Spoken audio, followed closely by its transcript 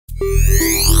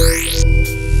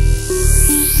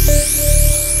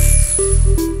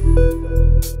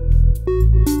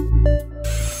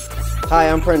Hi,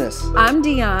 I'm Prentice. I'm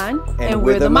Dion, and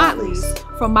we're the Motleys.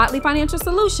 From Motley Financial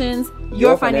Solutions,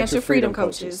 your financial freedom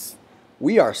coaches.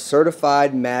 We are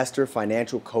certified master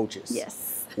financial coaches.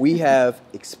 Yes. We have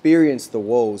experienced the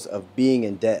woes of being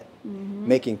in debt,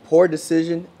 making poor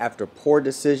decision after poor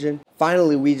decision.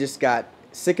 Finally, we just got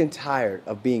sick and tired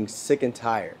of being sick and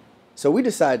tired. So we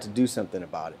decided to do something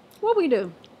about it. What we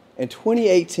do? In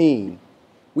 2018,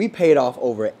 we paid off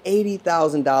over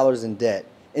 $80,000 in debt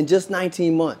in just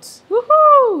 19 months.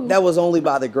 Woohoo! That was only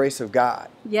by the grace of God.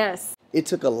 Yes. It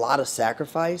took a lot of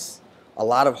sacrifice, a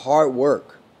lot of hard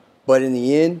work, but in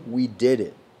the end, we did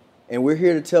it. And we're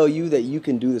here to tell you that you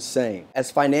can do the same.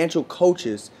 As financial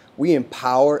coaches, we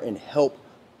empower and help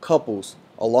couples,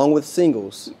 along with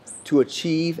singles, to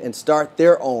achieve and start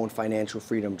their own financial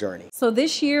freedom journey. So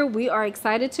this year, we are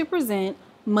excited to present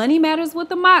Money Matters with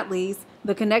the Motleys,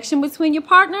 the connection between your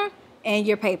partner and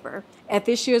your paper, at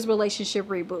this year's Relationship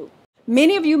Reboot.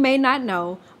 Many of you may not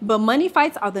know, but money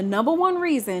fights are the #1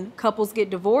 reason couples get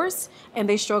divorced and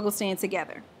they struggle staying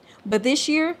together. But this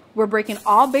year, we're breaking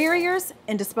all barriers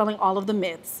and dispelling all of the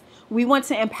myths. We want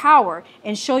to empower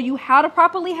and show you how to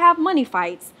properly have money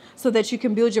fights so that you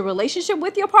can build your relationship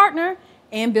with your partner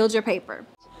and build your paper.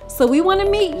 So we want to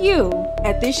meet you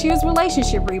at this year's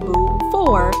Relationship Reboot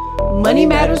for Money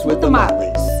Matters with the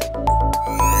Motleys.